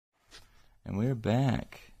And we're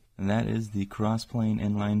back, and that is the crossplane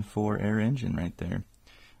inline 4 air engine right there.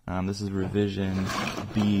 This is revision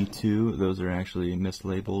B2. Those are actually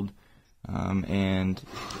mislabeled, and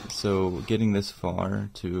so getting this far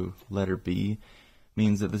to letter B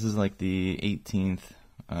means that this is like the 15th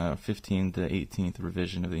to 18th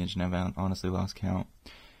revision of the engine. I've honestly lost count,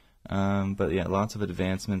 but yeah, lots of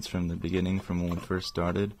advancements from the beginning, from when we first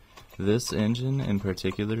started. This engine in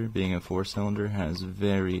particular, being a 4-cylinder, has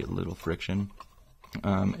very little friction,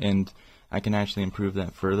 and I can actually improve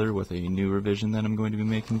that further with a new revision that I'm going to be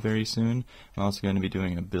making very soon. I'm also going to be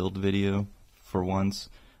doing a build video for once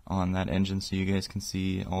on that engine so you guys can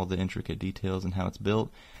see all the intricate details and how it's built,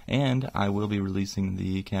 and I will be releasing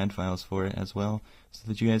the CAD files for it as well so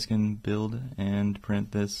that you guys can build and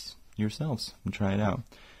print this yourselves and try it out.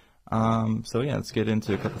 So yeah, let's get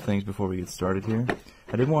into a couple things before we get started here.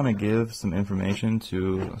 I did want to give some information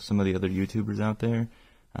to some of the other YouTubers out there,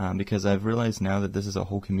 because I've realized now that this is a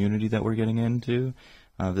whole community that we're getting into,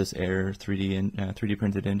 this Air 3D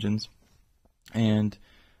printed engines. And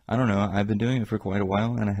I don't know, I've been doing it for quite a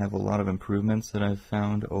while, and I have a lot of improvements that I've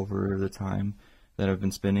found over the time that I've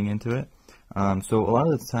been spending into it. So a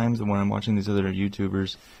lot of the times when I'm watching these other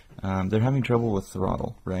YouTubers, they're having trouble with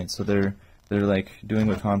throttle, right? So they're like doing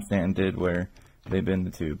what Tom Stanton did, where they bend the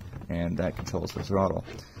tube and that controls the throttle.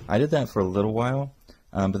 I did that for a little while,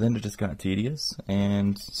 but then it just got tedious,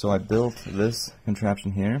 and so I built this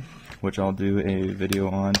contraption here, which I'll do a video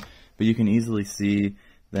on, but you can easily see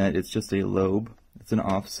that it's just a lobe. It's an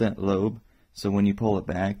offset lobe, so when you pull it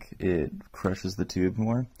back, it crushes the tube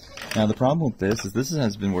more. Now the problem with this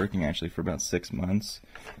has been working actually for about 6 months,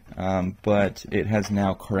 but it has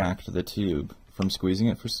now cracked the tube from squeezing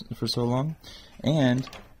it for so long, and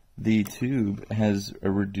the tube has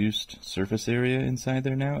a reduced surface area inside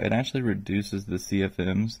there now. It actually reduces the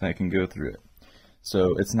CFMs that can go through it.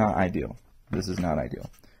 So it's not ideal. This is not ideal.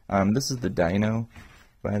 This is the dyno,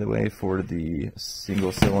 by the way, for the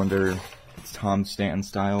single cylinder Tom Stanton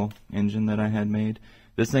style engine that I had made.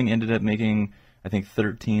 This thing ended up making, I think,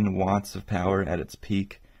 13 watts of power at its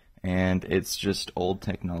peak, and it's just old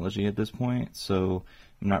technology at this point, so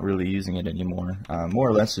I'm not really using it anymore. More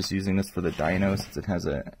or less just using this for the dyno, since it has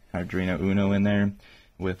a Arduino Uno in there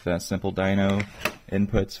with simple dyno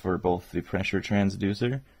inputs for both the pressure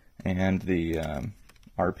transducer and the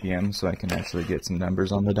RPM, so I can actually get some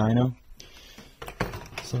numbers on the dyno.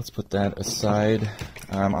 So let's put that aside.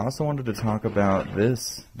 I also wanted to talk about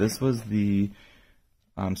this. This was the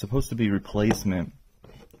supposed to be replacement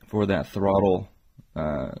for that throttle,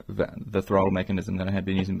 the throttle mechanism that I had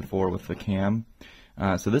been using before with the cam.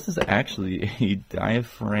 So this is actually a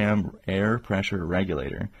diaphragm air pressure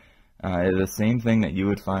regulator. The same thing that you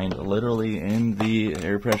would find literally in the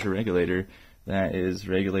air pressure regulator that is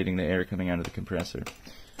regulating the air coming out of the compressor.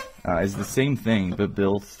 It's the same thing, but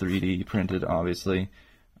built 3D printed, obviously.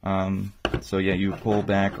 So yeah, you pull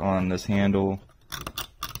back on this handle,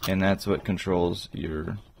 and that's what controls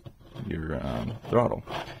your throttle.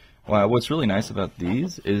 Well, what's really nice about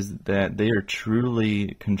these is that they are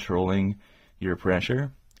truly controlling your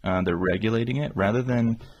pressure. They're regulating it, rather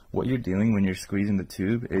than what you're doing when you're squeezing the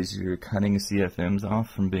tube is you're cutting CFMs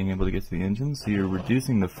off from being able to get to the engine. So you're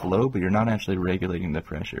reducing the flow, but you're not actually regulating the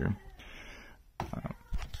pressure.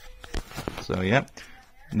 So yeah,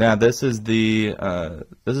 now this is the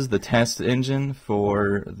test engine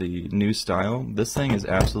for the new style. This thing is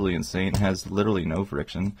absolutely insane. It has literally no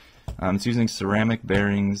friction. It's using ceramic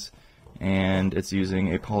bearings, and it's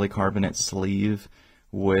using a polycarbonate sleeve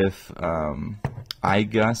with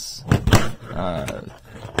iGus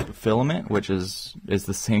filament, which is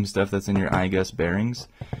the same stuff that's in your iGus bearings,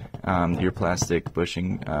 your plastic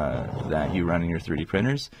bushing that you run in your 3D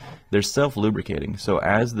printers. They're self-lubricating, so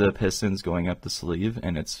as the piston's going up the sleeve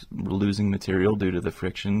and it's losing material due to the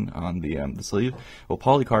friction on the sleeve, well,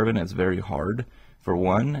 polycarbonate is very hard, for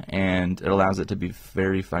one, and it allows it to be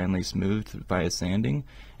very finely smoothed by a sanding.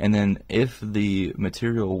 And then if the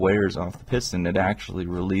material wears off the piston, it actually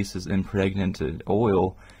releases impregnated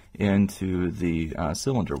oil into the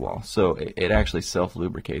cylinder wall. So it actually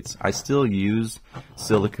self-lubricates. I still use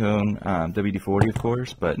silicone WD-40, of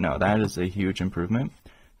course, but no, that is a huge improvement.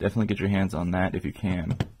 Definitely get your hands on that if you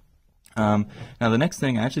can. Now the next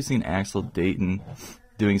thing, I actually seen Axel Dayton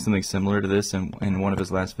doing something similar to this in one of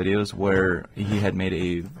his last videos, where he had made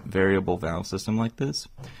a variable valve system like this.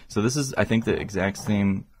 So this is, I think, the exact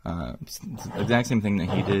same thing that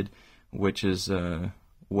he did, which is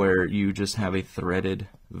where you just have a threaded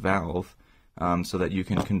valve, so that you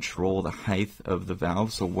can control the height of the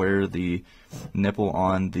valve. So where the nipple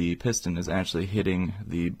on the piston is actually hitting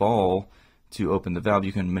the ball to open the valve,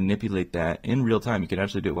 you can manipulate that in real time. You can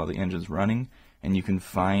actually do it while the engine's running, and you can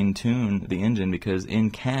fine tune the engine, because in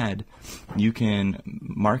CAD you can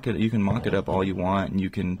mock it up all you want, and you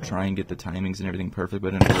can try and get the timings and everything perfect,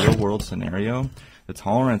 but in a real world scenario the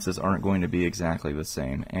tolerances aren't going to be exactly the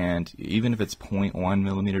same, and even if it's 0.1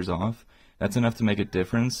 millimeters off, that's enough to make a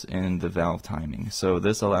difference in the valve timing. So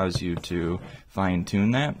this allows you to fine tune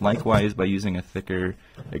that. Likewise, by using a thicker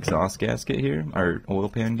exhaust gasket here, or oil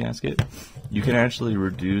pan gasket, you can actually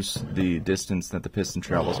reduce the distance that the piston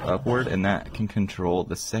travels upward, and that can control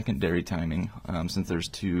the secondary timing, since there's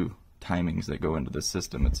two timings that go into the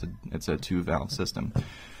system. It's a two valve system.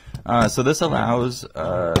 So this allows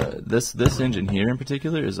this engine here in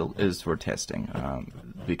particular is for testing,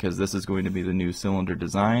 because this is going to be the new cylinder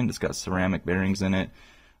design. It's got ceramic bearings in it.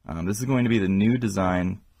 This is going to be the new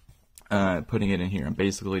design. Putting it in here, I'm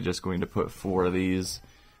basically just going to put 4 of these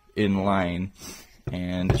in line,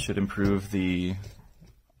 and it should improve the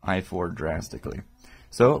I4 drastically.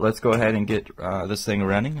 So let's go ahead and get this thing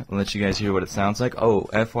running and let you guys hear what it sounds like. Oh,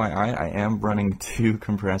 FYI, I am running 2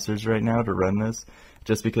 compressors right now to run this,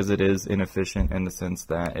 just because it is inefficient in the sense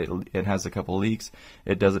that it has a couple leaks.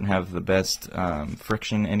 It doesn't have the best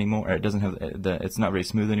friction anymore. Or it doesn't have it's not very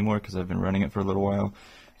smooth anymore because I've been running it for a little while.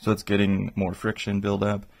 So it's getting more friction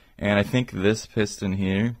buildup. And I think this piston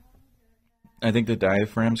here, I think the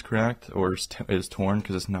diaphragm's cracked or is torn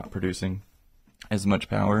because it's not producing as much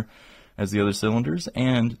power as the other cylinders,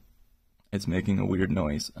 and it's making a weird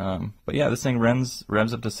noise. But yeah, this thing revs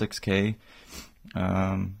up to 6K.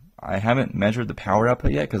 I haven't measured the power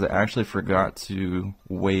output yet because I actually forgot to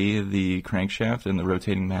weigh the crankshaft and the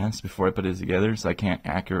rotating mass before I put it together, so I can't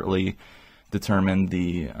accurately determine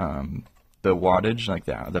the wattage, like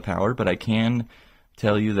the power, but I can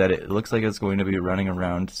tell you that it looks like it's going to be running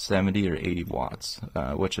around 70 or 80 watts,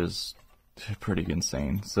 which is pretty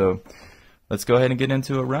insane. So let's go ahead and get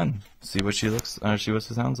into a run, see what she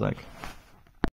sounds like.